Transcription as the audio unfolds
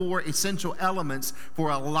4 essential elements for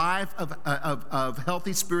a life of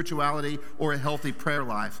healthy spirituality or a healthy prayer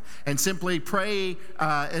life. And simply pray,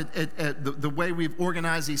 the way we've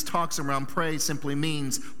organized these talks around pray simply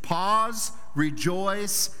means pause,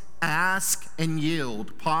 rejoice, ask, and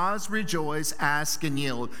yield. Pause, rejoice, ask, and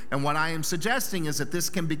yield. And what I am suggesting is that this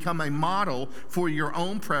can become a model for your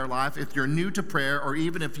own prayer life. If you're new to prayer, or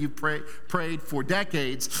even if you've prayed for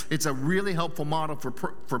decades, it's a really helpful model for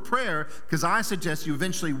prayer, because I suggest you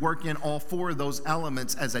eventually work in all 4 of those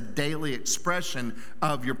elements as a daily expression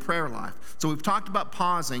of your prayer life. So we've talked about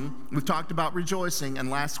pausing, we've talked about rejoicing,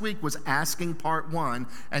 and last week was asking part 1.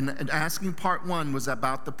 And asking part 1 was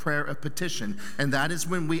about the prayer of petition. And that is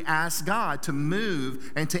when we ask God to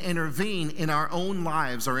move and to intervene in our own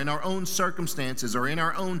lives, or in our own circumstances, or in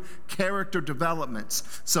our own character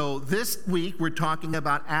developments. So this week we're talking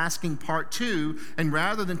about asking part 2, and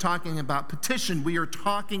rather than talking about petition, we are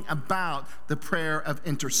talking about the prayer of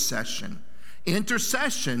intercession.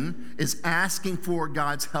 Intercession is asking for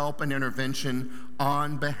God's help and intervention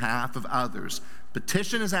on behalf of others.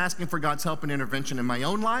 Petition is asking for God's help and intervention in my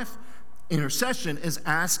own life. Intercession is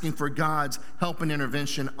asking for God's help and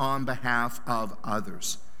intervention on behalf of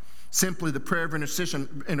others. Simply, the prayer of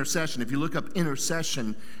intercession, if you look up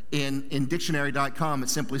intercession in dictionary.com, it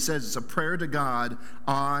simply says it's a prayer to God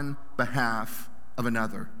on behalf of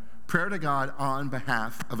another. Prayer to God on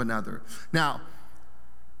behalf of another. Now,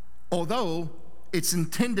 although it's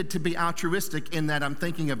intended to be altruistic in that I'm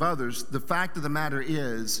thinking of others, the fact of the matter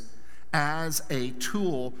is, as a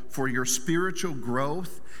tool for your spiritual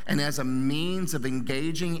growth and as a means of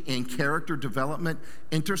engaging in character development,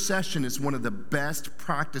 intercession is one of the best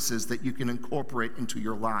practices that you can incorporate into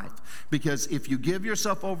your life. Because if you give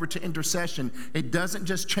yourself over to intercession, it doesn't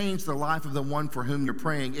just change the life of the one for whom you're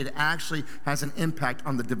praying, it actually has an impact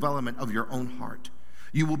on the development of your own heart.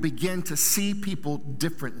 You will begin to see people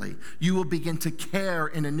differently. You will begin to care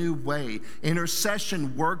in a new way.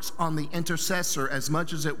 Intercession works on the intercessor as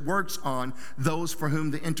much as it works on those for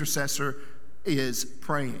whom the intercessor is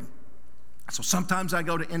praying. So sometimes I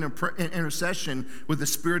go to intercession with the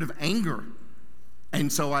spirit of anger.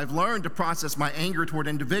 And so I've learned to process my anger toward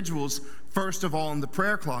individuals, first of all, in the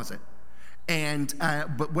prayer closet.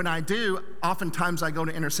 But when I do, oftentimes I go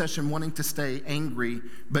to intercession wanting to stay angry,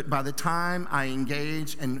 but by the time I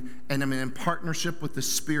engage and I'm in partnership with the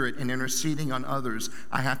Spirit and interceding on others,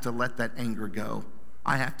 I have to let that anger go.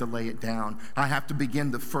 I have to lay it down. I have to begin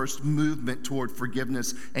the first movement toward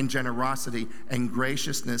forgiveness and generosity and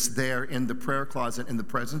graciousness there in the prayer closet in the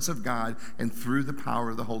presence of God and through the power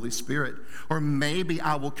of the Holy Spirit. Or maybe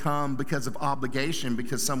I will come because of obligation,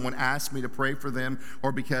 because someone asked me to pray for them,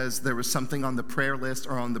 or because there was something on the prayer list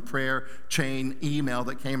or on the prayer chain email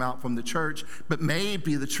that came out from the church. But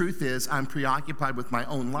maybe the truth is I'm preoccupied with my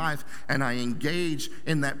own life and I engage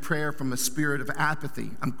in that prayer from a spirit of apathy.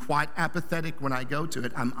 I'm quite apathetic when I go to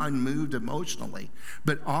it. I'm unmoved emotionally.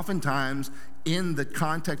 But oftentimes, in the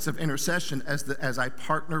context of intercession, as I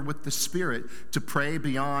partner with the Spirit to pray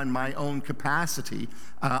beyond my own capacity,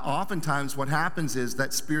 oftentimes what happens is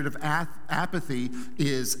that spirit of apathy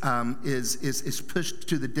is pushed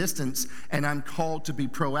to the distance, and I'm called to be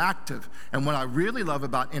proactive. And what I really love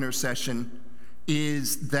about intercession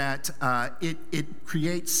is that it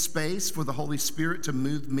creates space for the Holy Spirit to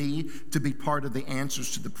move me to be part of the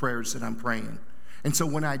answers to the prayers that I'm praying. And so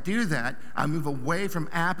when I do that, I move away from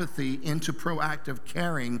apathy into proactive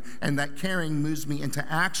caring, and that caring moves me into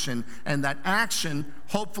action, and that action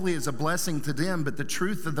hopefully is a blessing to them, but the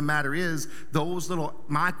truth of the matter is those little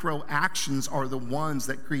micro actions are the ones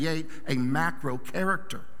that create a macro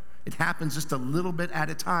character. It happens just a little bit at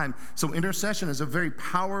a time. So intercession is a very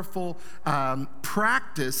powerful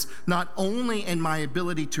practice, not only in my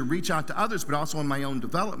ability to reach out to others, but also in my own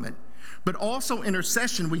development. But also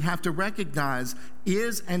intercession, we have to recognize,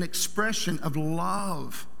 is an expression of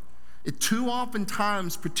love. Too often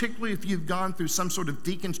times, particularly if you've gone through some sort of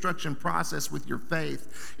deconstruction process with your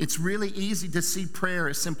faith, it's really easy to see prayer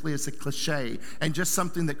as simply as a cliche and just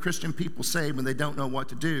something that Christian people say when they don't know what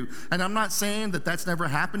to do. And I'm not saying that that's never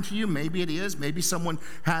happened to you. Maybe it is. Maybe someone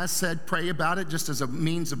has said pray about it just as a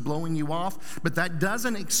means of blowing you off. But that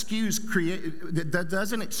doesn't excuse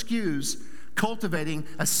cultivating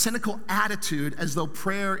a cynical attitude as though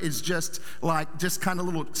prayer is just kind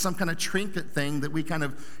of some kind of trinket thing that we kind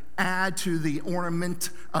of add to the ornament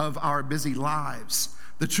of our busy lives.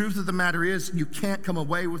 The truth of the matter is, you can't come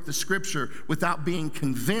away with the scripture without being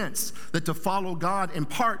convinced that to follow God in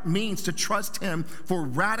part means to trust him for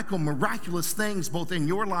radical, miraculous things, both in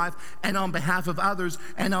your life and on behalf of others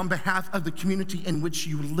and on behalf of the community in which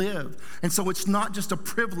you live. And so it's not just a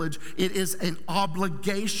privilege, it is an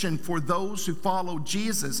obligation for those who follow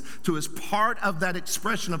Jesus to, as part of that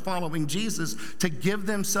expression of following Jesus, to give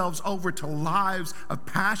themselves over to lives of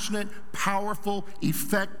passionate, powerful,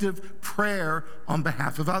 effective prayer on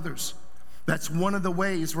behalf of others. That's one of the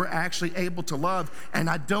ways we're actually able to love. And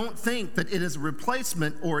I don't think that it is a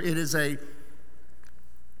replacement or it is a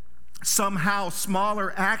somehow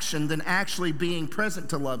smaller action than actually being present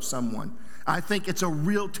to love someone. I think it's a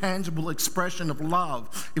real tangible expression of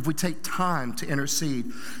love if we take time to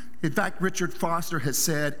intercede. In fact, Richard Foster has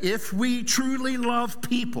said, if we truly love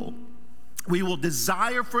people, we will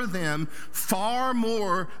desire for them far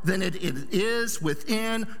more than it is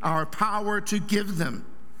within our power to give them.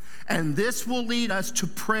 And this will lead us to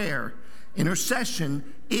prayer. Intercession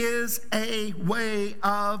is a way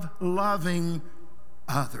of loving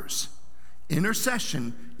others.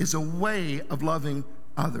 Intercession is a way of loving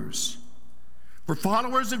others. For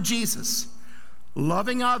followers of Jesus,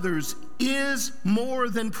 loving others is more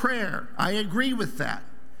than prayer. I agree with that.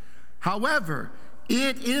 However,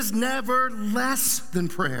 it is never less than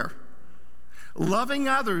prayer. Loving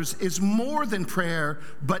others is more than prayer,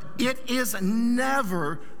 but it is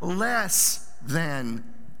never less than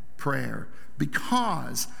prayer.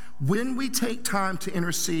 Because when we take time to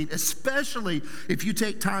intercede, especially if you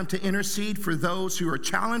take time to intercede for those who are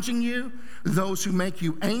challenging you, those who make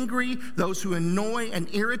you angry, those who annoy and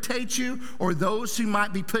irritate you, or those who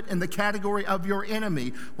might be put in the category of your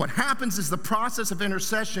enemy, what happens is the process of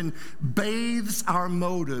intercession bathes our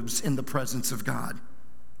motives in the presence of God.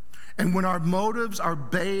 And when our motives are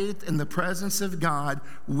bathed in the presence of God,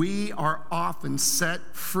 we are often set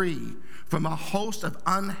free from a host of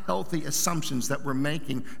unhealthy assumptions that we're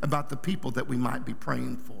making about the people that we might be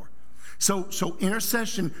praying for. So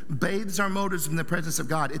intercession bathes our motives in the presence of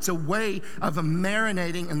God. It's a way of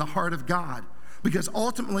marinating in the heart of God. Because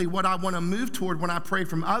ultimately what I want to move toward when I pray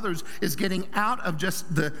from others is getting out of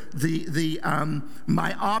just the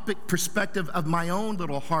myopic perspective of my own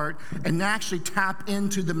little heart and actually tap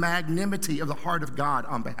into the magnanimity of the heart of God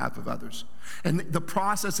on behalf of others. And the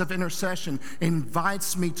process of intercession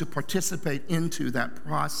invites me to participate into that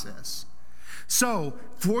process. So,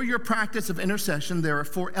 for your practice of intercession, there are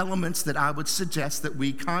 4 elements that I would suggest that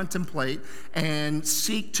we contemplate and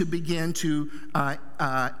seek to begin to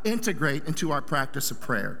integrate into our practice of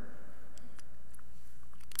prayer.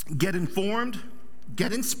 Get informed,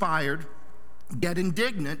 get inspired, get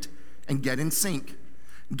indignant, and get in sync.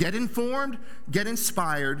 Get informed, get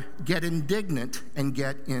inspired, get indignant, and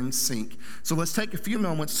get in sync. So let's take a few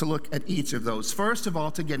moments to look at each of those. First of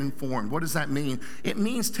all, to get informed. What does that mean? It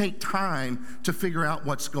means take time to figure out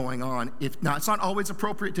what's going on. Now, it's not always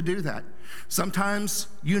appropriate to do that. Sometimes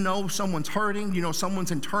you know someone's hurting, you know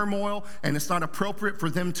someone's in turmoil, and it's not appropriate for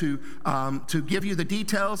them to give you the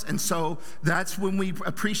details. And so that's when we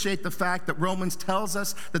appreciate the fact that Romans tells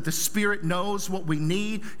us that the Spirit knows what we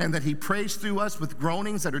need and that He prays through us with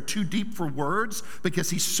groanings that are too deep for words because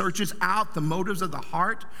He searches out the motives of the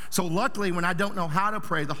heart. So luckily, when I don't know how to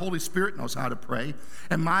pray, the Holy Spirit knows how to pray.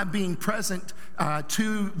 And my being present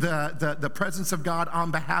to the presence of God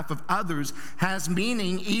on behalf of others has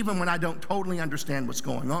meaning even when I don't totally understand what's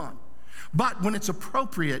going on. But when it's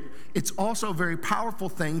appropriate, it's also a very powerful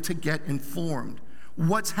thing to get informed.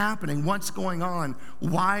 What's happening? What's going on?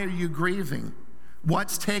 Why are you grieving?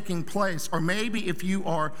 What's taking place? Or maybe if you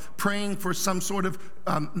are praying for some sort of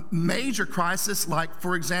major crisis, like,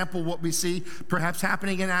 for example, what we see perhaps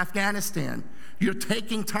happening in Afghanistan, you're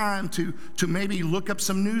taking time to maybe look up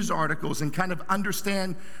some news articles and kind of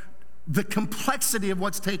understand the complexity of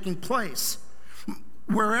what's taking place.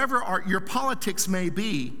 Wherever your politics may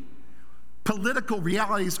be, political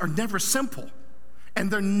realities are never simple.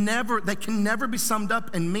 And they can never be summed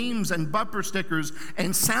up in memes and bumper stickers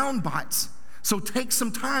and sound bites. So take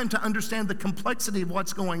some time to understand the complexity of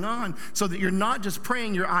what's going on so that you're not just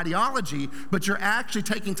praying your ideology, but you're actually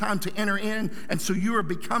taking time to enter in, and so you are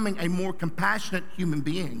becoming a more compassionate human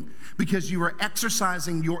being because you are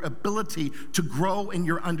exercising your ability to grow in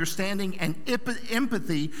your understanding and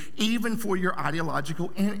empathy even for your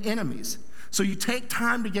ideological enemies. So you take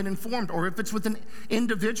time to get informed, or if it's with an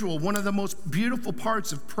individual, one of the most beautiful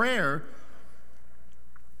parts of prayer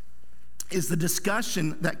is the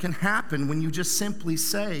discussion that can happen when you just simply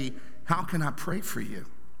say, how can I pray for you?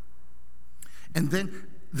 And then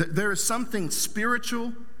there is something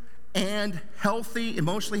spiritual and healthy,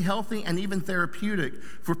 emotionally healthy, and even therapeutic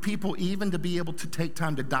for people even to be able to take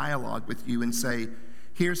time to dialogue with you and say,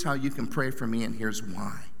 here's how you can pray for me and here's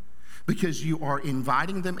why. Because you are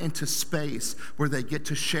inviting them into space where they get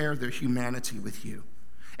to share their humanity with you.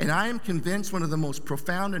 And I am convinced one of the most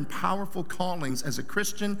profound and powerful callings as a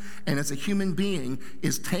Christian and as a human being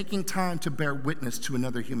is taking time to bear witness to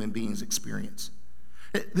another human being's experience.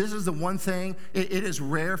 This is the one thing, it is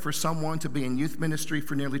rare for someone to be in youth ministry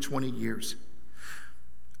for nearly 20 years.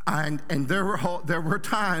 And there were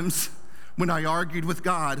times when I argued with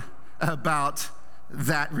God about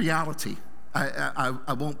that reality.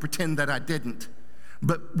 I won't pretend that I didn't.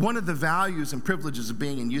 But one of the values and privileges of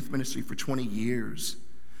being in youth ministry for 20 years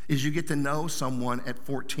is you get to know someone at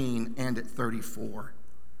 14 and at 34.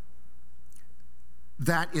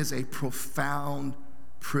 That is a profound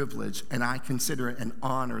privilege, and I consider it an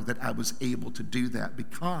honor that I was able to do that,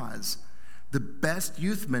 because the best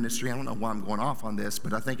youth ministry, I don't know why I'm going off on this,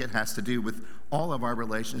 but I think it has to do with all of our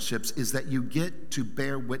relationships, is that you get to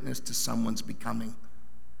bear witness to someone's becoming.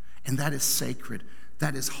 And that is sacred.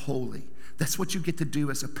 That is holy. That's what you get to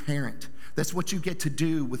do as a parent. That's what you get to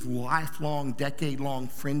do with lifelong, decade-long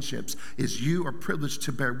friendships, is you are privileged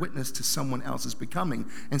to bear witness to someone else's becoming.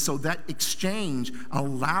 And so that exchange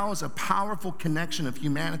allows a powerful connection of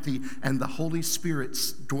humanity, and the Holy Spirit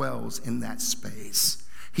dwells in that space.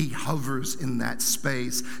 He hovers in that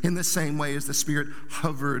space in the same way as the Spirit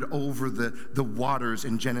hovered over the waters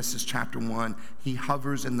in Genesis chapter 1. He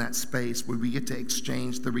hovers in that space where we get to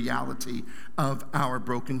exchange the reality of our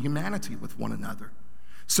broken humanity with one another.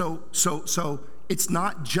 So it's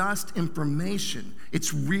not just information.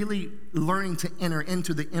 It's really learning to enter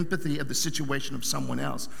into the empathy of the situation of someone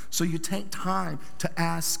else. So you take time to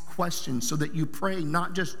ask questions so that you pray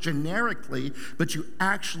not just generically, but you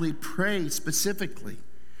actually pray specifically.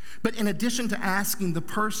 But in addition to asking the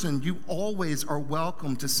person, you always are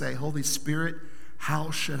welcome to say, Holy Spirit,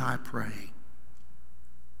 how should I pray?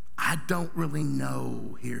 I don't really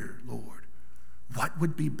know here, Lord. What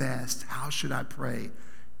would be best? How should I pray?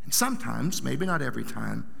 And sometimes, maybe not every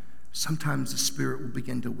time, sometimes the Spirit will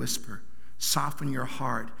begin to whisper, soften your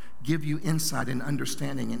heart, give you insight and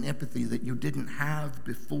understanding and empathy that you didn't have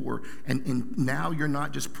before. And now you're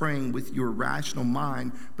not just praying with your rational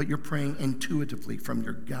mind, but you're praying intuitively from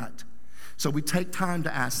your gut. So we take time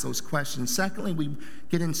to ask those questions. Secondly, we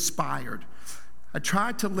get inspired. I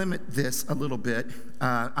tried to limit this a little bit.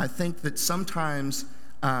 I think that sometimes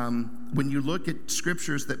when you look at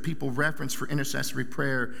scriptures that people reference for intercessory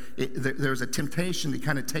prayer, there's a temptation to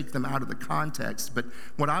kind of take them out of the context. But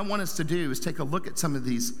what I want us to do is take a look at some of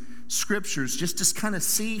these scriptures just to kind of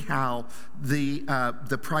see how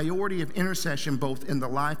the priority of intercession both in the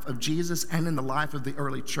life of Jesus and in the life of the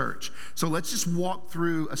early church. So let's just walk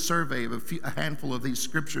through a survey of a handful of these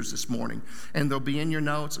scriptures this morning. And they'll be in your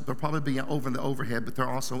notes. They'll probably be over in the overhead, but they're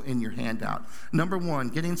also in your handout. Number one,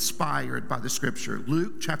 get inspired by the scripture.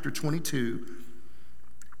 Luke chapter 22,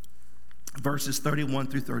 verses 31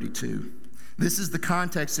 through 32. This is the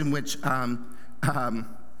context in which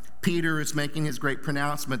Peter is making his great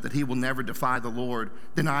pronouncement that he will never deny the Lord,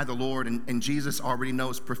 and Jesus already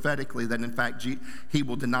knows prophetically that in fact he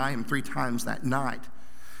will deny him 3 times that night.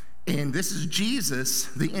 And this is Jesus,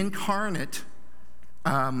 the incarnate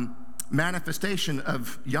manifestation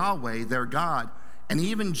of Yahweh, their God. And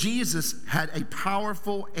even Jesus had a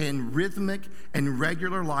powerful and rhythmic and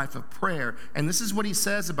regular life of prayer. And this is what he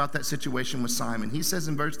says about that situation with Simon. He says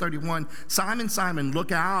in verse 31, Simon, Simon,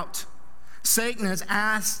 look out. Satan has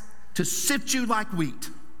asked to sift you like wheat.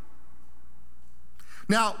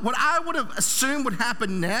 Now, what I would have assumed would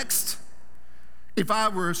happen next, if I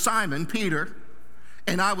were Simon, Peter,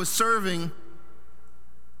 and I was serving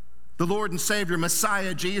the Lord and Savior,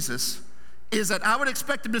 Messiah, Jesus, is that I would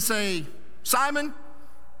expect him to say, Simon,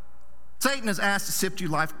 Satan has asked to sift you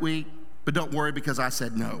like wheat, but don't worry because I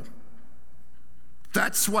said no.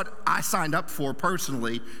 That's what I signed up for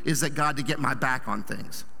personally, is that God to get my back on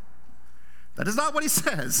things. That is not what he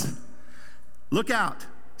says. Look out.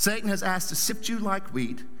 Satan has asked to sift you like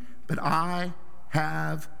wheat, but I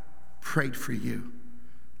have prayed for you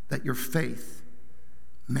that your faith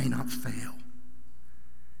may not fail.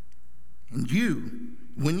 And you,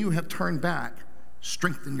 when you have turned back,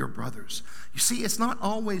 strengthen your brothers. You see, it's not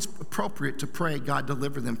always appropriate to pray, God,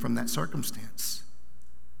 deliver them from that circumstance.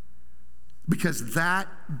 Because that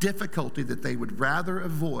difficulty that they would rather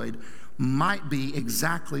avoid might be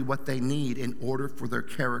exactly what they need in order for their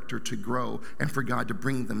character to grow and for God to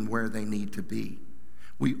bring them where they need to be.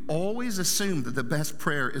 We always assume that the best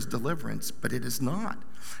prayer is deliverance, but it is not.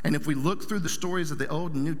 And if we look through the stories of the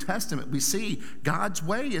Old and New Testament, we see God's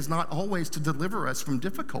way is not always to deliver us from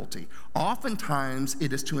difficulty. Oftentimes,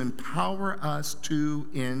 it is to empower us to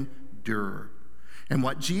endure. And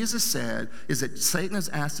what Jesus said is that Satan is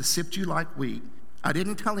asked to sift you like wheat. I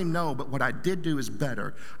didn't tell him no, but what I did do is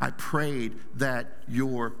better. I prayed that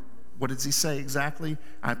what does he say exactly?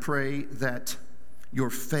 I pray that your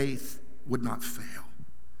faith would not fail.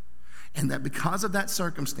 And that because of that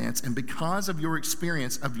circumstance and because of your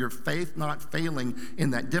experience of your faith not failing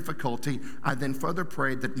in that difficulty, I then further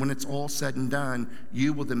prayed that when it's all said and done,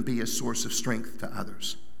 you will then be a source of strength to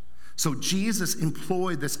others. So Jesus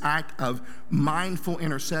employed this act of mindful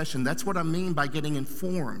intercession. That's what I mean by getting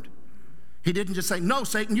informed. He didn't just say, no,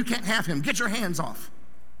 Satan, you can't have him. Get your hands off.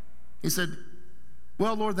 He said,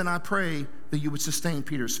 well, Lord, then I pray that you would sustain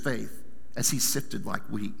Peter's faith as he sifted like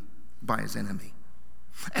wheat by his enemy.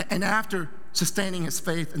 And after sustaining his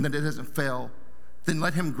faith and that it doesn't fail, then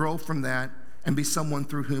let him grow from that and be someone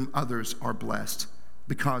through whom others are blessed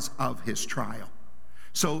because of his trial.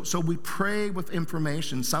 So we pray with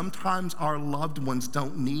information. Sometimes our loved ones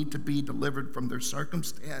don't need to be delivered from their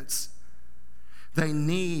circumstance. They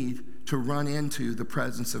need to run into the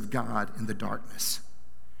presence of God in the darkness.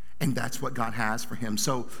 And that's what God has for him.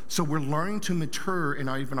 So we're learning to mature in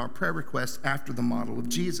even our prayer requests after the model of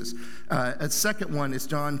Jesus. A second one is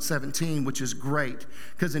John 17, which is great.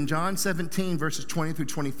 Because in John 17, verses 20 through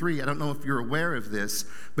 23, I don't know if you're aware of this,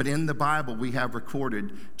 but in the Bible we have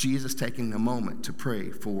recorded Jesus taking a moment to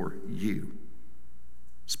pray for you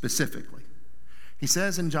specifically. He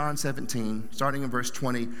says in John 17, starting in verse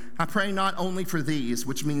 20, I pray not only for these,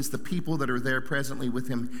 which means the people that are there presently with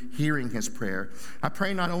him hearing his prayer. I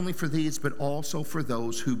pray not only for these, but also for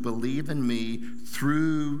those who believe in me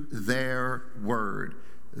through their word.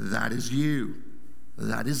 That is you.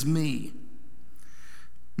 That is me.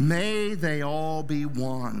 May they all be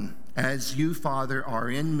one, as you, Father, are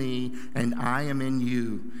in me and I am in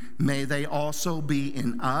you. May they also be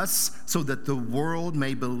in us, so that the world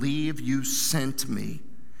may believe you sent me.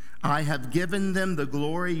 I have given them the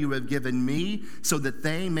glory you have given me, so that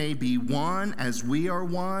they may be one as we are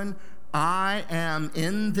one. I am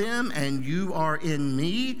in them and you are in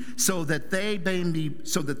me, so that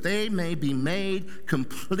they may be made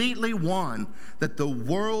completely one, that the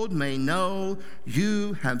world may know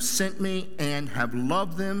you have sent me and have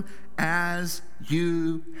loved them as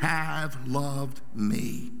you have loved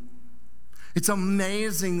me. It's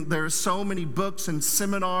amazing. There are so many books and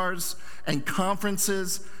seminars and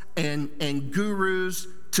conferences and gurus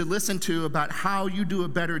to listen to about how you do a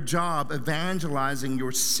better job evangelizing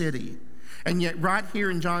your city. And yet right here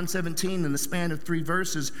in John 17, in the span of 3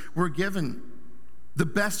 verses, we're given the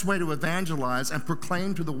best way to evangelize and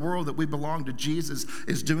proclaim to the world that we belong to Jesus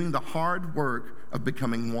is doing the hard work of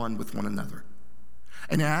becoming one with one another.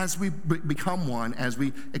 And as we become one, as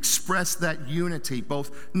we express that unity,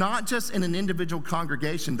 both not just in an individual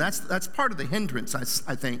congregation, that's part of the hindrance,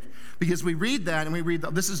 I think, because we read that and we read,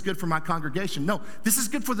 this is good for my congregation. No, this is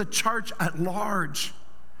good for the church at large,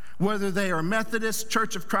 whether they are Methodist,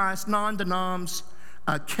 Church of Christ, non-denoms,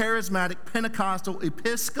 charismatic, Pentecostal,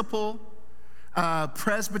 Episcopal,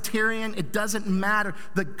 Presbyterian, it doesn't matter.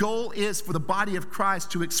 The goal is for the body of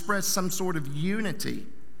Christ to express some sort of unity.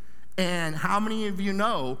 And how many of you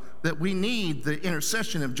know that we need the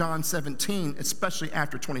intercession of John 17, especially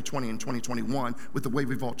after 2020 and 2021, with the way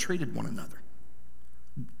we've all treated one another?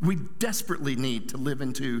 We desperately need to live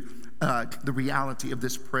into the reality of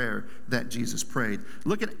this prayer that Jesus prayed.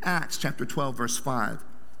 Look at Acts chapter 12, verse 5.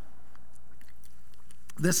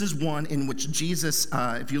 This is one in which Jesus,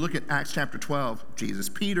 if you look at Acts chapter 12,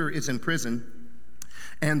 Peter is in prison,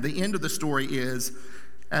 and the end of the story is,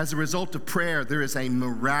 as a result of prayer, there is a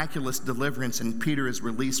miraculous deliverance, and Peter is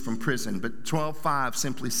released from prison. But 12:5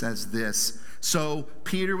 simply says this: so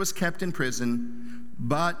Peter was kept in prison,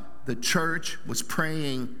 but the church was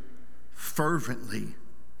praying fervently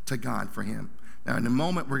to God for him. Now, in a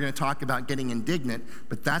moment, we're going to talk about getting indignant,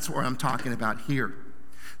 but that's what I'm talking about here.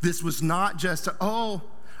 This was not just, oh,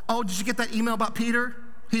 did you get that email about Peter?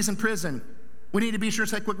 He's in prison. We need to be sure to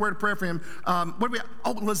say a quick word of prayer for him.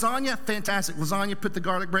 Lasagna? Fantastic. Lasagna, put the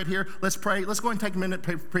garlic bread here. Let's pray. Let's go ahead and take a minute to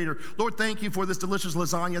pray for Peter. Lord, thank you for this delicious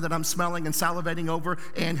lasagna that I'm smelling and salivating over,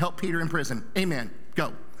 and help Peter in prison. Amen.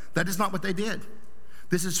 Go. That is not what they did.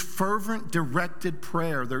 This is fervent, directed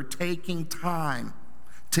prayer. They're taking time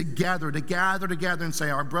to gather together and say,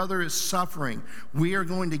 our brother is suffering. We are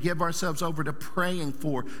going to give ourselves over to praying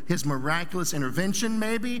for his miraculous intervention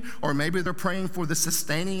maybe, or maybe they're praying for the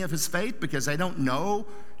sustaining of his faith because they don't know.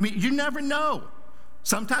 I mean, you never know.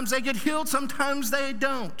 Sometimes they get healed, sometimes they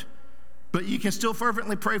don't. But you can still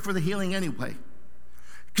fervently pray for the healing anyway.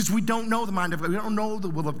 Because we don't know the mind of God. We don't know the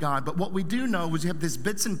will of God. But what we do know is we have these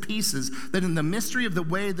bits and pieces that in the mystery of the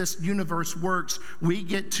way this universe works, we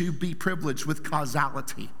get to be privileged with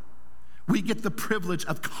causality. We get the privilege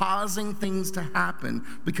of causing things to happen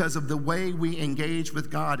because of the way we engage with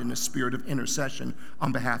God in a spirit of intercession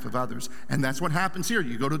on behalf of others. And that's what happens here.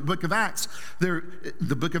 You go to the book of Acts.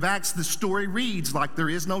 The book of Acts, the story reads like there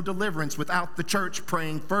is no deliverance without the church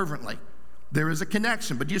praying fervently. There is a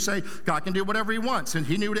connection, but you say, God can do whatever he wants, and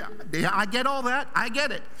he knew it. Yeah, I get all that. I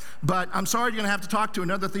get it. But I'm sorry, you're going to have to talk to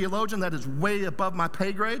another theologian that is way above my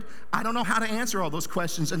pay grade. I don't know how to answer all those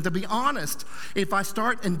questions. And to be honest, if I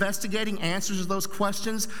start investigating answers to those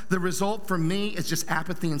questions, the result for me is just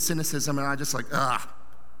apathy and cynicism, and I just like,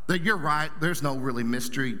 you're right. There's no really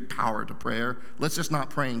mystery power to prayer. Let's just not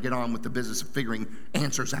pray and get on with the business of figuring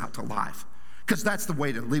answers out to life. Because that's the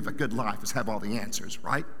way to live a good life, is have all the answers,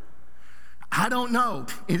 right? I don't know.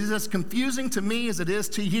 It is as confusing to me as it is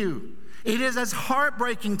to you. It is as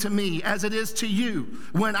heartbreaking to me as it is to you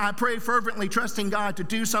when I pray fervently, trusting God to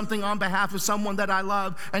do something on behalf of someone that I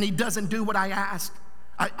love, and he doesn't do what I ask.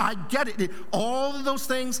 I get it. All of those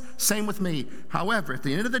things, same with me. However, at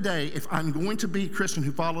the end of the day, if I'm going to be a Christian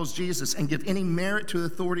who follows Jesus and give any merit to the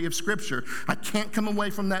authority of Scripture, I can't come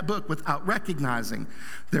away from that book without recognizing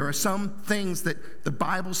there are some things that the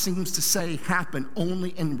Bible seems to say happen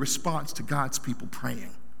only in response to God's people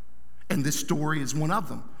praying. And this story is one of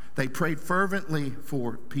them. They prayed fervently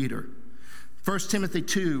for Peter. 1 Timothy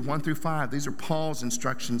 2, 1 through 5, these are Paul's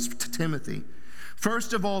instructions to Timothy.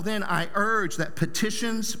 First of all, then, I urge that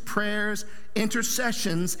petitions, prayers,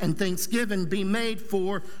 intercessions, and thanksgiving be made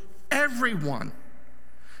for everyone,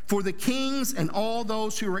 for the kings and all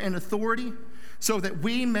those who are in authority, so that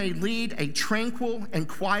we may lead a tranquil and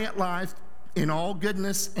quiet life in all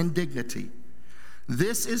goodness and dignity.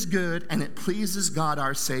 This is good, and it pleases God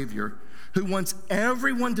our Savior, who wants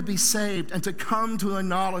everyone to be saved and to come to a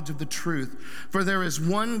knowledge of the truth. For there is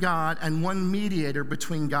one God and one mediator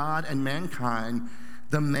between God and mankind,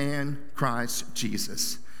 the man Christ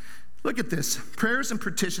Jesus. Look at this. Prayers and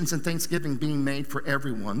petitions and thanksgiving being made for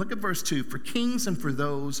everyone. Look at verse 2. For kings and for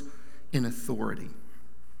those in authority.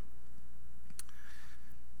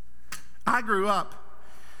 I grew up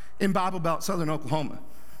in Bible Belt, southern Oklahoma.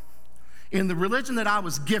 In the religion that I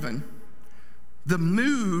was given, the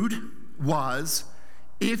mood was,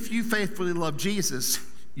 if you faithfully love Jesus,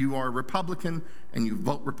 you are a Republican and you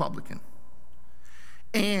vote Republican.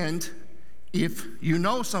 And if you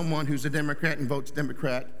know someone who's a Democrat and votes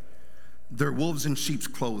Democrat, they're wolves in sheep's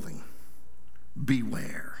clothing.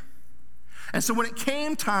 Beware. And so when it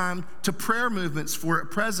came time to prayer movements for a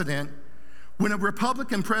president, when a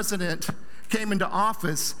Republican president came into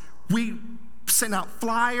office, we sent out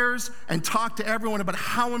flyers and talked to everyone about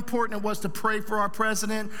how important it was to pray for our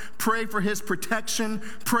president, pray for his protection,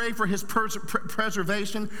 pray for his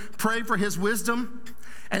preservation, pray for his wisdom.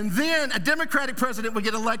 And then a Democratic president would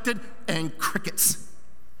get elected and crickets.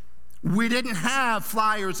 We didn't have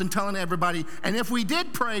flyers and telling everybody. And if we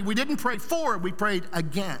did pray, we didn't pray for, we prayed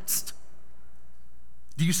against.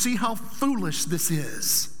 Do you see how foolish this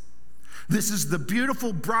is? This is the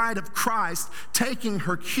beautiful bride of Christ taking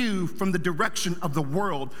her cue from the direction of the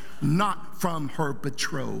world, not from her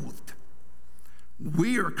betrothed.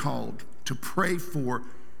 We are called to pray for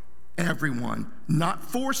everyone, not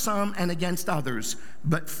for some and against others,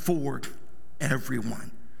 but for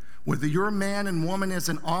everyone. Whether you're a man and woman is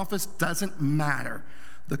in office doesn't matter.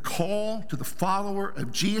 The call to the follower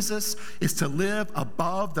of Jesus is to live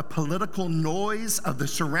above the political noise of the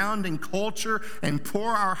surrounding culture and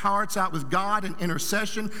pour our hearts out with God in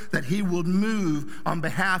intercession, that he will move on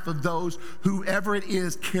behalf of those, whoever it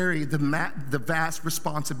is, carry the vast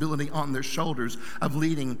responsibility on their shoulders of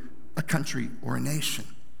leading a country or a nation.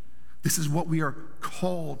 This is what we are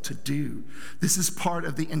called to do. This is part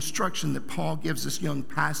of the instruction that Paul gives this young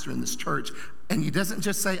pastor in this church. And he doesn't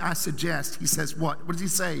just say, I suggest. He says what? What does he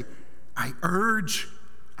say? I urge,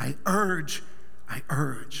 I urge, I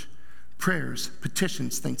urge. Prayers,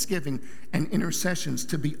 petitions, thanksgiving, and intercessions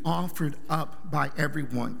to be offered up by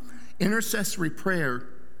everyone. Intercessory prayer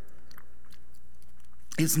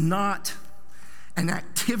is not an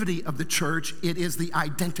activity of the church. It is the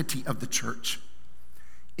identity of the church.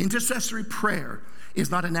 Intercessory prayer is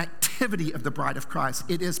not an activity of the bride of Christ.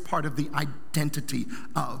 It is part of the identity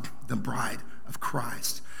of the bride of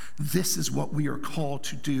Christ. This is what we are called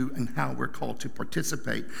to do and how we're called to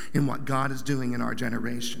participate in what God is doing in our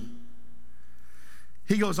generation.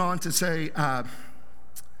 He goes on to say,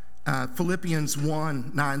 Philippians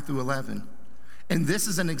 1, 9 through 11, And this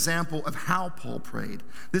is an example of how Paul prayed.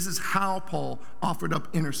 This is how Paul offered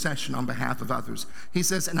up intercession on behalf of others. He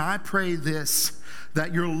says, and I pray this,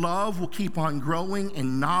 that your love will keep on growing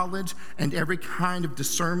in knowledge and every kind of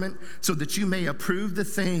discernment, so that you may approve the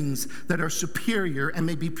things that are superior and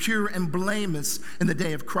may be pure and blameless in the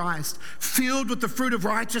day of Christ, filled with the fruit of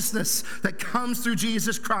righteousness that comes through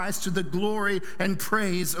Jesus Christ to the glory and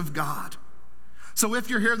praise of God. So if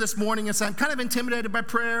you're here this morning and say, I'm kind of intimidated by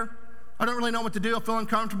prayer, I don't really know what to do, I feel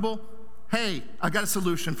uncomfortable. Hey, I got a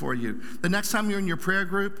solution for you. The next time you're in your prayer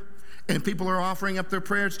group and people are offering up their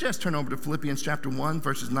prayers, just turn over to Philippians chapter 1,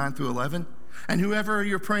 verses 9 through 11. And whoever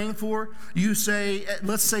you're praying for, you say,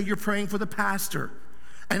 let's say you're praying for the pastor.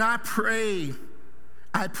 And I pray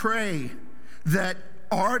that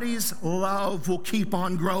Artie's love will keep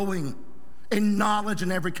on growing in knowledge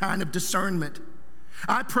and every kind of discernment.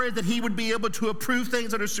 I pray that he would be able to approve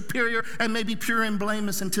things that are superior and may be pure and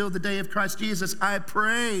blameless until the day of Christ Jesus. I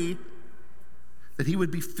pray that he would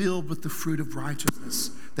be filled with the fruit of righteousness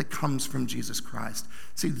that comes from Jesus Christ.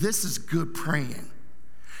 See, this is good praying.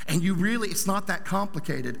 And it's not that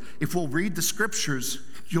complicated. If we'll read the scriptures,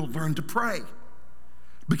 you'll learn to pray.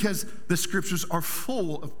 Because the scriptures are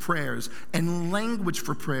full of prayers and language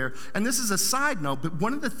for prayer. And this is a side note, but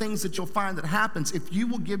one of the things that you'll find that happens if you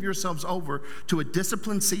will give yourselves over to a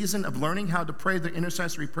disciplined season of learning how to pray the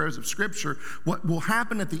intercessory prayers of Scripture, what will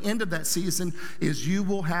happen at the end of that season is you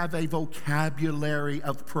will have a vocabulary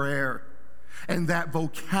of prayer. And that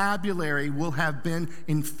vocabulary will have been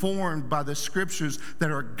informed by the scriptures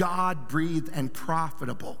that are God-breathed and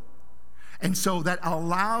profitable. And so that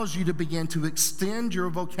allows you to begin to extend your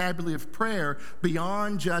vocabulary of prayer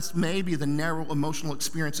beyond just maybe the narrow emotional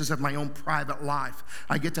experiences of my own private life.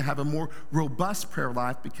 I get to have a more robust prayer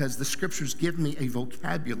life because the scriptures give me a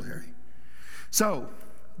vocabulary. So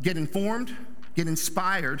get informed, get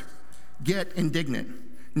inspired, get indignant.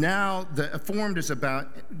 Now the informed is about,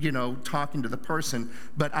 talking to the person,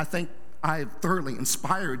 but I think I have thoroughly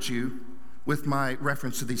inspired you with my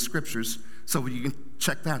reference to these scriptures, so you can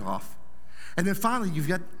check that off. And then finally, you've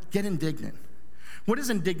got get indignant. What does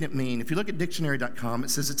indignant mean? If you look at dictionary.com, it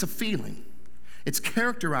says it's a feeling. It's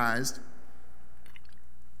characterized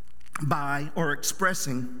by or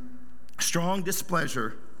expressing strong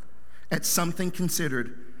displeasure at something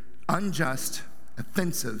considered unjust,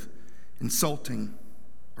 offensive, insulting,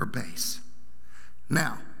 or base.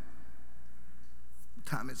 Now, what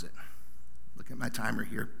time is it? Look at my timer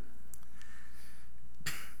here.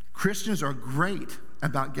 Christians are great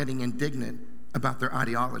about getting indignant about their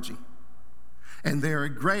ideology. And they're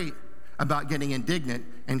great about getting indignant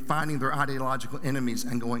and finding their ideological enemies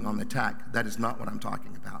and going on the attack. That is not what I'm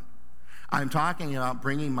talking about. I'm talking about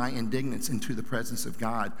bringing my indignance into the presence of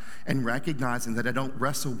God and recognizing that I don't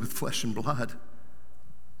wrestle with flesh and blood,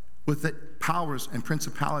 with the powers and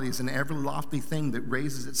principalities and every lofty thing that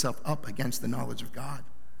raises itself up against the knowledge of God.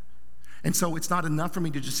 And so it's not enough for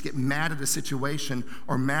me to just get mad at a situation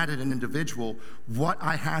or mad at an individual. What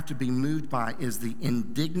I have to be moved by is the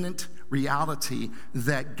indignant reality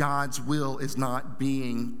that God's will is not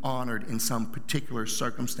being honored in some particular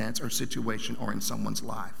circumstance or situation or in someone's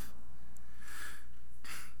life.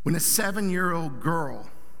 When a 7-year-old girl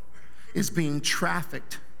is being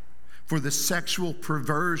trafficked for the sexual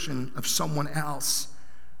perversion of someone else,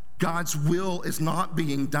 God's will is not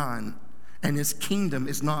being done, and his kingdom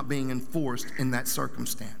is not being enforced in that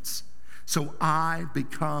circumstance. So I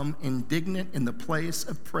become indignant in the place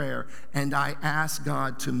of prayer, and I ask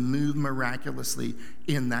God to move miraculously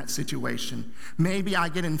in that situation. Maybe I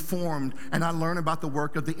get informed and I learn about the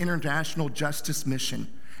work of the International Justice Mission.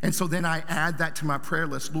 And so then I add that to my prayer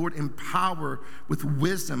list. Lord, empower with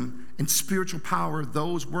wisdom and spiritual power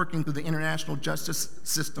those working through the international justice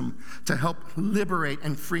system to help liberate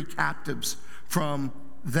and free captives from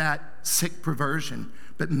that sick perversion.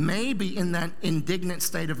 But maybe in that indignant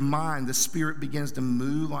state of mind, the Spirit begins to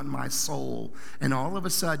move on my soul. And all of a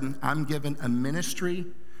sudden, I'm given a ministry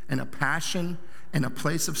and a passion and a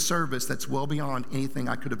place of service that's well beyond anything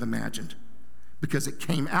I could have imagined. Because it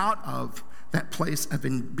came out of that place of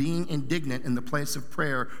being indignant in the place of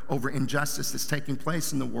prayer over injustice that's taking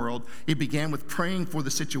place in the world. It began with praying for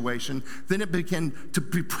the situation. Then it began to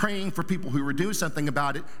be praying for people who were doing something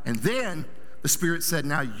about it. And then the Spirit said,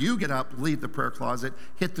 now you get up, leave the prayer closet,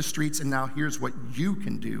 hit the streets, and now here's what you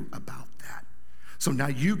can do about that. So now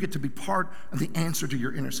you get to be part of the answer to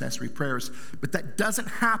your intercessory prayers. But that doesn't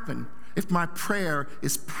happen if my prayer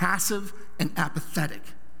is passive and apathetic.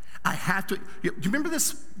 I have to, do you remember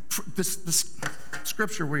this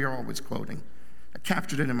scripture we are always quoting? I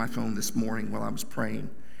captured it in my phone this morning while I was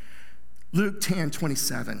praying. Luke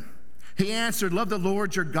 10:27. He answered, love the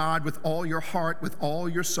Lord your God with all your heart, with all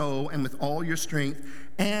your soul, and with all your strength,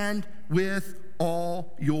 and with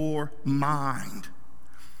all your mind.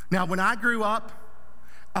 Now, when I grew up,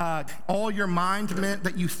 all your mind meant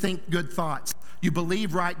that you think good thoughts. You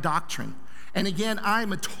believe right doctrine. And again,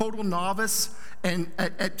 I'm a total novice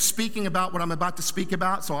at speaking about what I'm about to speak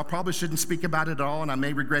about, so I probably shouldn't speak about it at all, and I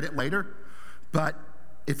may regret it later. But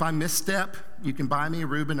if I misstep, you can buy me a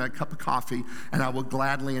Reuben and a cup of coffee, and I will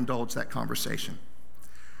gladly indulge that conversation.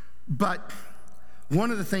 But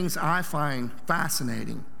one of the things I find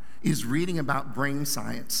fascinating is reading about brain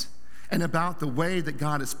science and about the way that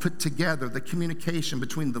God has put together the communication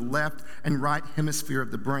between the left and right hemisphere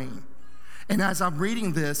of the brain. And as I'm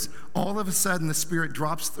reading this, all of a sudden the Spirit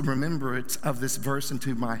drops the remembrance of this verse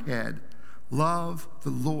into my head. Love the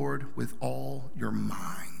Lord with all your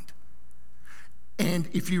mind. And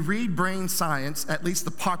if you read brain science, at least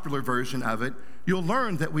the popular version of it, you'll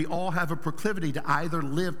learn that we all have a proclivity to either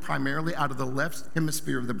live primarily out of the left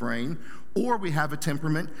hemisphere of the brain, or we have a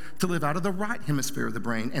temperament to live out of the right hemisphere of the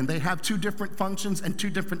brain. And they have two different functions and two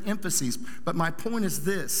different emphases. But my point is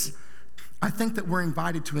this. I think that we're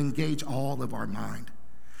invited to engage all of our mind.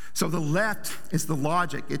 So the left is the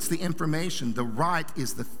logic, it's the information. The right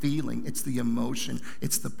is the feeling, it's the emotion,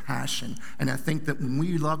 it's the passion. And I think that when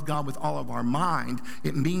we love God with all of our mind,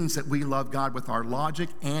 it means that we love God with our logic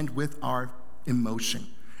and with our emotion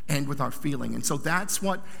and with our feeling. And so that's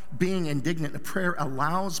what being indignant in prayer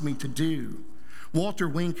allows me to do. Walter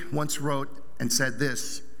Wink once wrote and said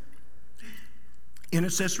this: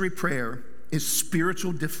 intercessory prayer is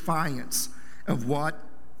spiritual defiance of what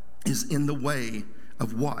is in the way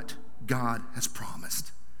of what God has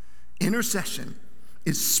promised. Intercession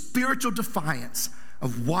is spiritual defiance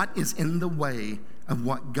of what is in the way of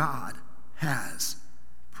what God has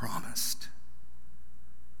promised.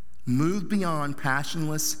 Move beyond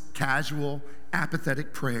passionless, casual,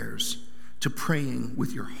 apathetic prayers to praying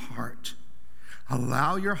with your heart.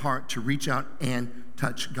 Allow your heart to reach out and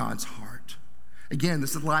touch God's heart. Again,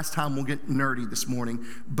 this is the last time we'll get nerdy this morning,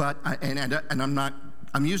 but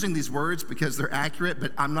I'm using these words because they're accurate,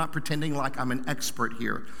 but I'm not pretending like I'm an expert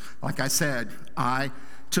here. Like I said, I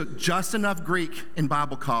took just enough Greek in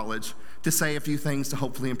Bible college to say a few things to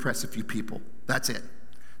hopefully impress a few people. That's it.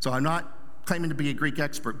 So I'm not claiming to be a Greek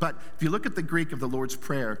expert, but if you look at the Greek of the Lord's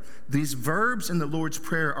Prayer, these verbs in the Lord's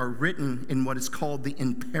Prayer are written in what is called the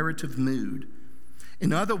imperative mood.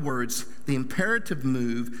 In other words, the imperative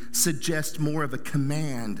mood suggests more of a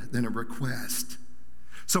command than a request.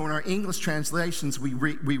 So in our English translations, we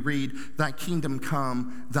read, thy kingdom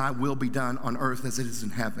come, thy will be done on earth as it is in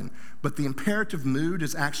heaven. But the imperative mood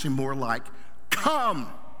is actually more like,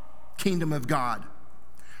 come, kingdom of God.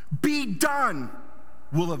 Be done,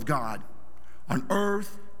 will of God, on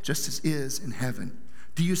earth just as is in heaven.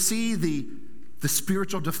 Do you see the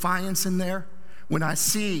spiritual defiance in there? When I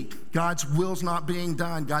see God's will's not being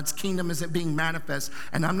done, God's kingdom isn't being manifest,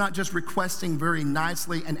 and I'm not just requesting very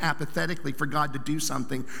nicely and apathetically for God to do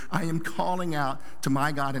something, I am calling out to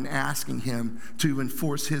my God and asking him to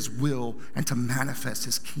enforce his will and to manifest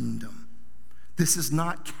his kingdom. This is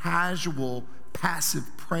not casual, passive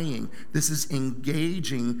praying. This is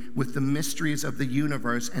engaging with the mysteries of the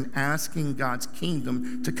universe and asking God's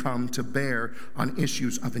kingdom to come to bear on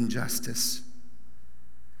issues of injustice.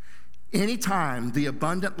 Anytime the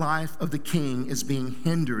abundant life of the King is being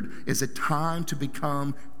hindered is a time to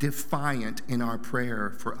become defiant in our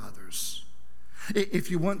prayer for others.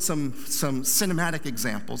 If you want some cinematic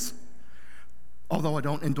examples, although I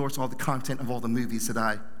don't endorse all the content of all the movies that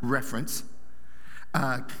I reference,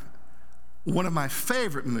 one of my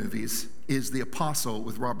favorite movies is The Apostle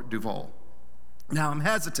with Robert Duvall. Now, I'm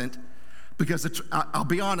hesitant because I'll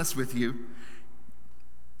be honest with you,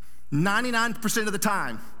 99% of the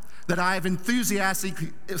time that I have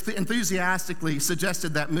enthusiastically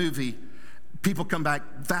suggested that movie, people come back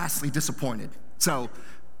vastly disappointed. So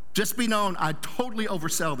just be known, I totally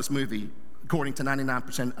oversell this movie, according to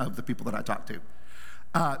 99% of the people that I talk to.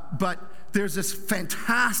 But there's this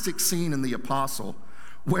fantastic scene in The Apostle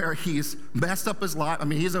where he's messed up his life. I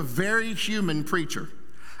mean, he's a very human preacher.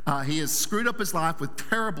 He has screwed up his life with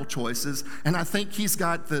terrible choices, and I think he's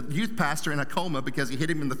got the youth pastor in a coma because he hit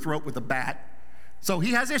him in the throat with a bat. So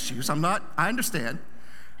he has issues. I understand.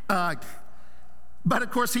 But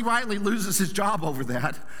of course, he rightly loses his job over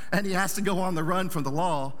that, and he has to go on the run from the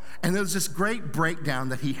law. And there's this great breakdown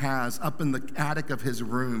that he has up in the attic of his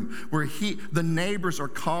room where the neighbors are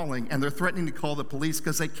calling, and they're threatening to call the police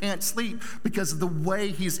because they can't sleep because of the way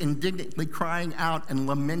he's indignantly crying out and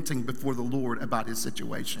lamenting before the Lord about his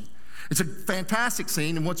situation. It's a fantastic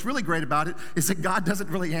scene, and what's really great about it is that God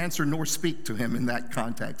doesn't really answer nor speak to him in that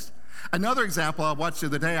context. Another example I watched the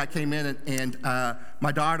other day, I came in and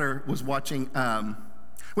my daughter was watching,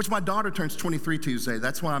 which my daughter turns 23 Tuesday.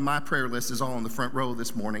 That's why my prayer list is all on the front row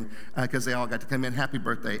this morning, because they all got to come in. Happy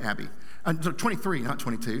birthday, Abby. 23, not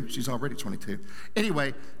 22. She's already 22.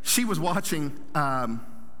 Anyway, she was watching, my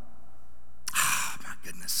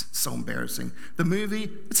goodness, so embarrassing. The movie,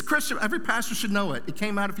 it's a Christian, every pastor should know it. It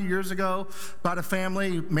came out a few years ago about a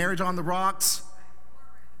family, Marriage on the Rocks.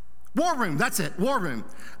 War Room, that's it, War Room.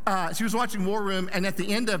 She was watching War Room, and at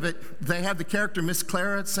the end of it, they have the character Miss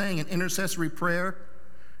Clara saying an intercessory prayer.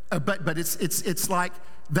 But it's like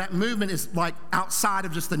that movement is like outside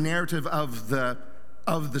of just the narrative of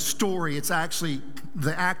the story. It's actually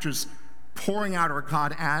the actress pouring out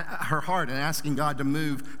her heart and asking God to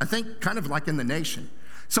move, I think kind of like in The Nation.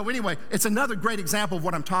 So anyway, it's another great example of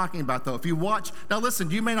what I'm talking about, though. If you watch, now listen,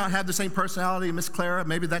 you may not have the same personality as Miss Clara.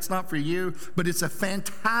 Maybe that's not for you, but it's a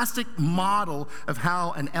fantastic model of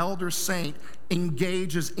how an elder saint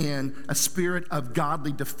engages in a spirit of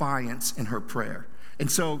godly defiance in her prayer. And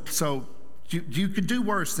so you could do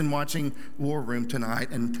worse than watching War Room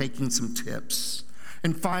tonight and taking some tips.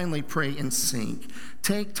 And finally, pray in sync.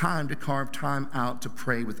 Take time to carve time out to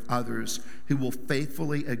pray with others who will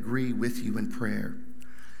faithfully agree with you in prayer.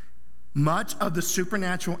 Much of the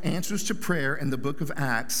supernatural answers to prayer in the book of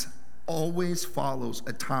Acts always follows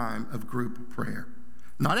a time of group prayer.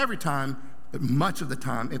 Not every time, but much of the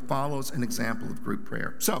time, it follows an example of group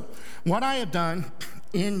prayer. So what I have done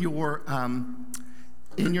in your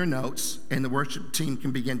notes, and the worship team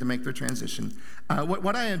can begin to make their transition,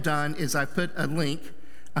 what I have done is I put a link,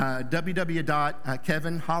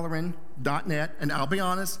 www.kevinholleran.net, and I'll be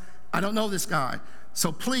honest, I don't know this guy,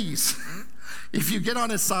 so please, if you get on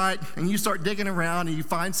his site and you start digging around and you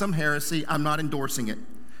find some heresy, I'm not endorsing it.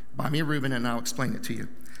 Buy me a Reuben and I'll explain it to you.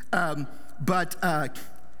 But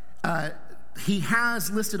he has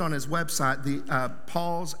listed on his website the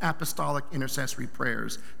Paul's apostolic intercessory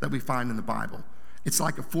prayers that we find in the Bible. It's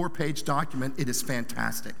like a 4-page document. It is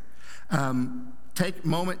fantastic. Take a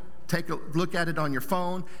moment, take a look at it on your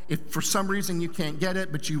phone. If for some reason you can't get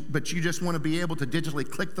it, but you just want to be able to digitally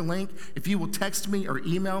click the link, if you will text me or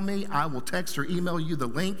email me, I will text or email you the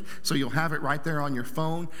link so you'll have it right there on your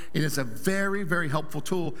phone. It is a very, very helpful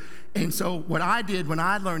tool. And so what I did when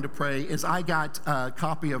I learned to pray is I got a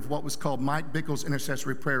copy of what was called Mike Bickle's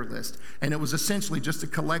intercessory prayer list. And it was essentially just a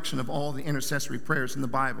collection of all the intercessory prayers in the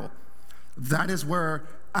Bible. That is where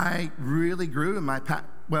I really grew in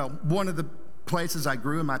one of the places I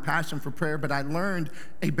grew in my passion for prayer, but I learned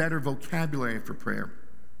a better vocabulary for prayer.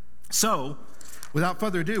 So, without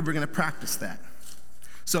further ado, we're going to practice that.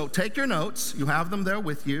 So take your notes. You have them there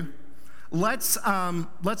with you. Let's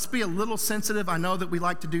be a little sensitive. I know that we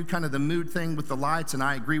like to do kind of the mood thing with the lights, and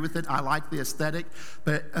I agree with it. I like the aesthetic,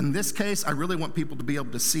 but in this case, I really want people to be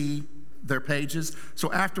able to see their pages.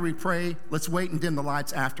 So after we pray, let's wait and dim the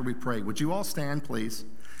lights after we pray. Would you all stand, please?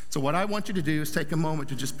 So what I want you to do is take a moment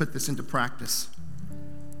to just put this into practice.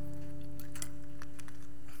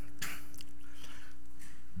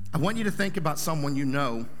 I want you to think about someone you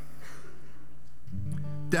know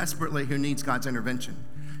desperately who needs God's intervention.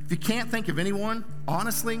 If you can't think of anyone,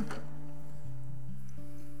 honestly,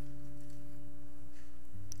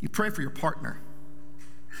 you pray for your partner.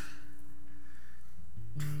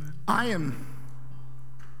 I am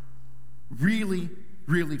really,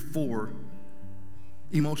 really for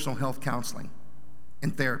emotional health counseling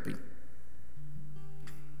and therapy.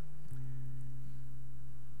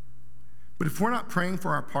 But if we're not praying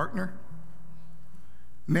for our partner,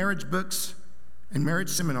 marriage books and marriage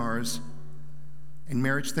seminars and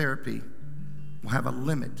marriage therapy will have a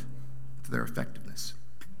limit to their effectiveness.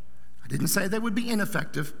 I didn't say they would be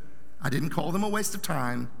ineffective. I didn't call them a waste of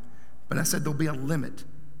time, but I said there'll be a limit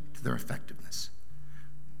to their effectiveness.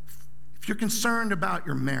 If you're concerned about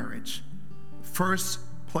your marriage, first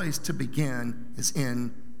place to begin is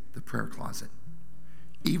in the prayer closet.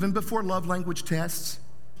 Even before love language tests,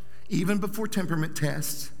 even before temperament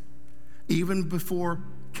tests, even before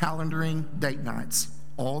calendaring date nights,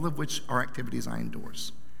 all of which are activities I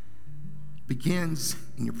endorse, begins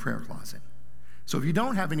in your prayer closet. So if you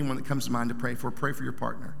don't have anyone that comes to mind to pray for your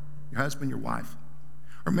partner, your husband, your wife,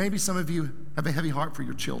 or maybe some of you have a heavy heart for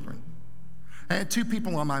your children. I had 2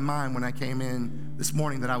 people on my mind when I came in this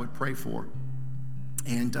morning that I would pray for.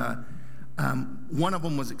 And one of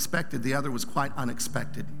them was expected, the other was quite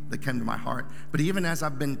unexpected that came to my heart. But even as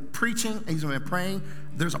I've been preaching, as I've been praying,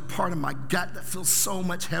 there's a part of my gut that feels so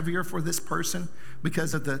much heavier for this person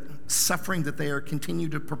because of the suffering that they are continue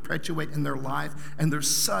to perpetuate in their life. And they're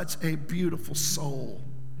such a beautiful soul,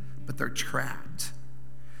 but they're trapped.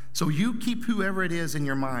 So you keep whoever it is in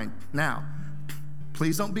your mind. Now,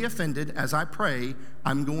 please don't be offended. As I pray,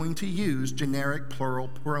 I'm going to use generic plural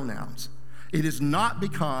pronouns. It is not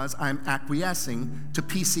because I'm acquiescing to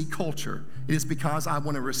PC culture. It is because I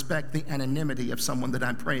want to respect the anonymity of someone that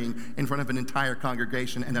I'm praying in front of an entire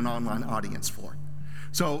congregation and an online audience for.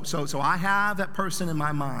 So I have that person in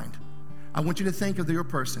my mind. I want you to think of your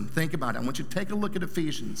person. Think about it. I want you to take a look at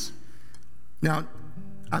Ephesians. Now,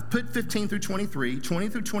 I've put 15 through 23. 20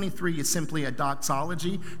 through 23 is simply a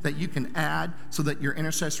doxology that you can add so that your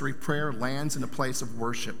intercessory prayer lands in a place of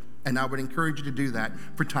worship. And I would encourage you to do that.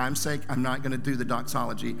 For time's sake, I'm not going to do the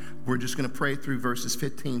doxology. We're just going to pray through verses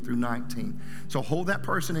 15 through 19. So hold that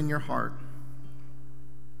person in your heart.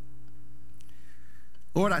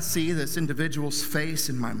 Lord, I see this individual's face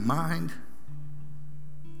in my mind.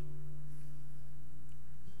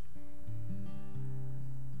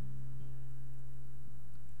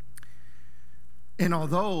 And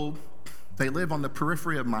although they live on the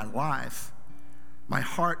periphery of my life, my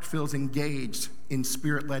heart feels engaged in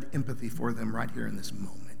spirit-led empathy for them right here in this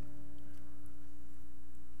moment.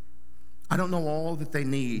 I don't know all that they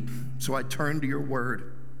need, so I turn to your word.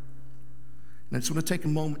 And I just want to take a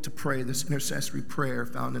moment to pray this intercessory prayer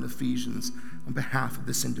found in Ephesians on behalf of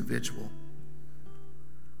this individual.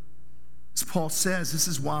 As Paul says, this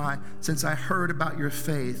is why, since I heard about your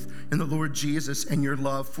faith in the Lord Jesus and your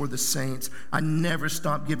love for the saints, I never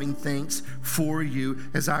stop giving thanks for you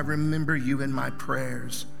as I remember you in my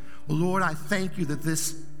prayers. Lord, I thank you that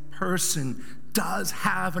this person does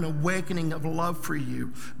have an awakening of love for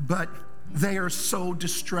you, but they are so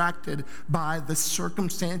distracted by the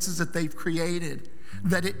circumstances that they've created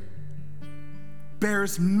that it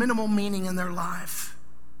bears minimal meaning in their life.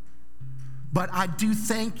 But I do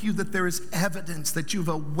thank you that there is evidence that you've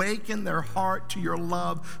awakened their heart to your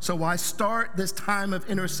love. So I start this time of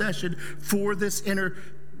intercession for this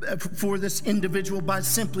individual by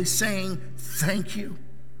simply saying, thank you.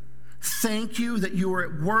 Thank you that you are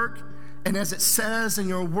at work. And as it says in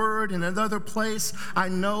your word in another place, I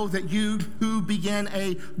know that you who began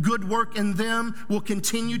a good work in them will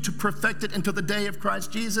continue to perfect it until the day of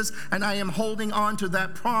Christ Jesus. And I am holding on to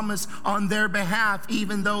that promise on their behalf,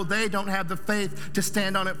 even though they don't have the faith to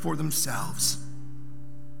stand on it for themselves.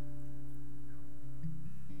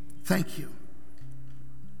 Thank you.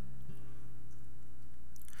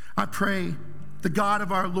 I pray the God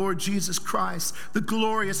of our Lord Jesus Christ, the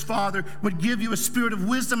glorious Father, would give you a spirit of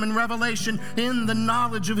wisdom and revelation in the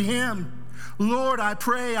knowledge of him. Lord, I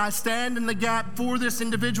pray, I stand in the gap for this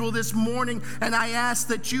individual this morning, and I ask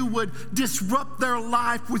that you would disrupt their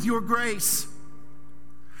life with your grace.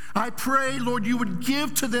 I pray, Lord, you would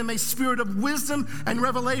give to them a spirit of wisdom and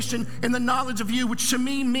revelation in the knowledge of you, which to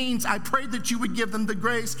me means I pray that you would give them the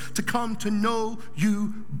grace to come to know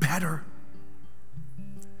you better.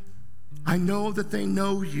 I know that they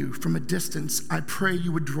know you from a distance. I pray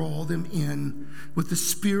you would draw them in with the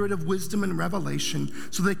spirit of wisdom and revelation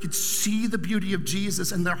so they could see the beauty of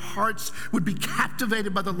Jesus and their hearts would be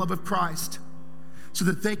captivated by the love of Christ so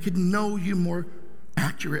that they could know you more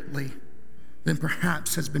accurately than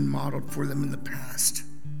perhaps has been modeled for them in the past.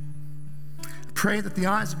 Pray that the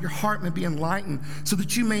eyes of your heart may be enlightened so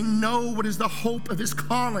that you may know what is the hope of his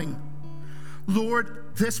calling.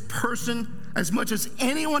 Lord, this person, as much as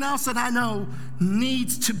anyone else that I know,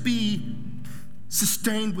 needs to be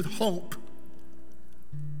sustained with hope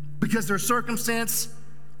because their circumstance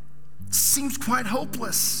seems quite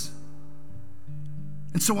hopeless.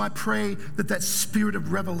 And so I pray that that spirit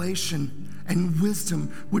of revelation and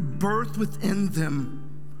wisdom would birth within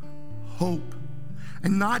them hope.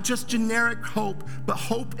 And not just generic hope, but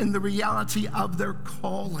hope in the reality of their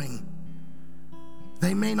calling.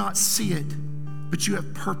 They may not see it, but you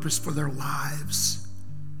have purpose for their lives.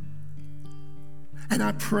 And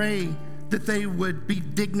I pray that they would be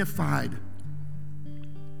dignified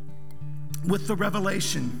with the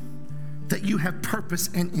revelation that you have purpose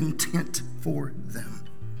and intent for them.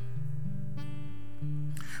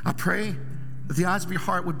 I pray that the eyes of your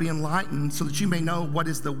heart would be enlightened so that you may know what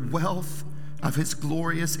is the wealth of his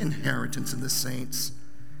glorious inheritance in the saints.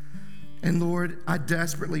 And Lord, I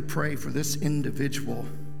desperately pray for this individual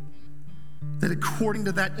that according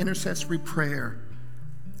to that intercessory prayer,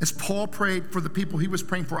 as Paul prayed for the people he was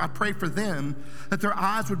praying for, I pray for them that their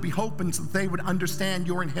eyes would be opened so that they would understand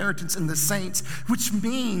your inheritance in the saints, which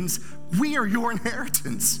means we are your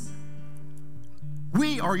inheritance.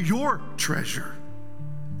 We are your treasure.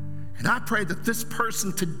 And I pray that this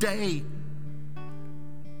person today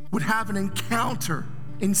would have an encounter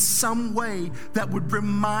in some way that would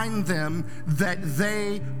remind them that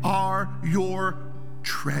they are your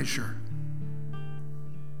treasure.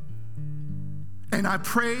 And I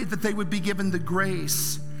pray that they would be given the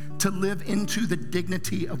grace to live into the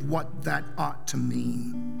dignity of what that ought to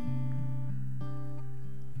mean.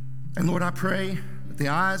 And Lord, I pray that the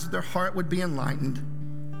eyes of their heart would be enlightened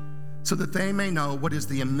so that they may know what is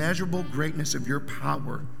the immeasurable greatness of your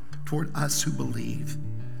power toward us who believe,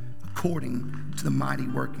 according to the mighty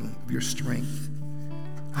working of your strength.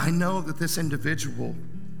 I know that this individual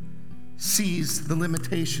sees the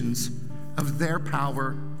limitations of their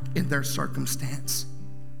power in their circumstance.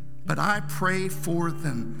 But I pray for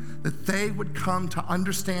them that they would come to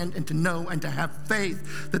understand and to know and to have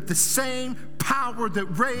faith that the same power that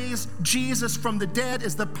raised Jesus from the dead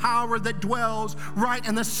is the power that dwells right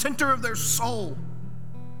in the center of their soul.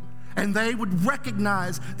 And they would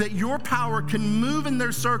recognize that your power can move in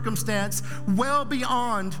their circumstance well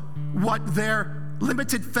beyond what their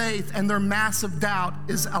limited faith and their massive doubt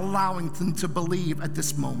is allowing them to believe at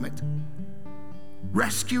this moment.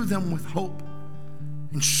 Rescue them with hope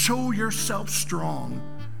and show yourself strong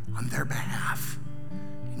on their behalf.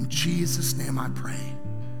 In Jesus' name I pray,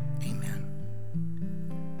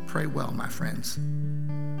 amen. Pray well, my friends.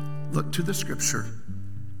 Look to the scripture,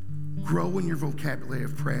 grow in your vocabulary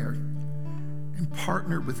of prayer, and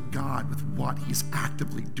partner with God with what he's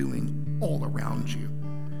actively doing all around you.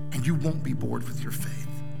 And you won't be bored with your faith.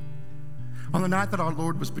 On the night that our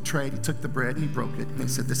Lord was betrayed, he took the bread and he broke it, and he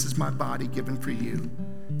said, "This is my body given for you.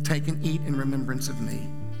 Take and eat in remembrance of me."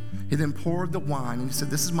 He then poured the wine and he said,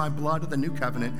 "This is my blood of the new covenant,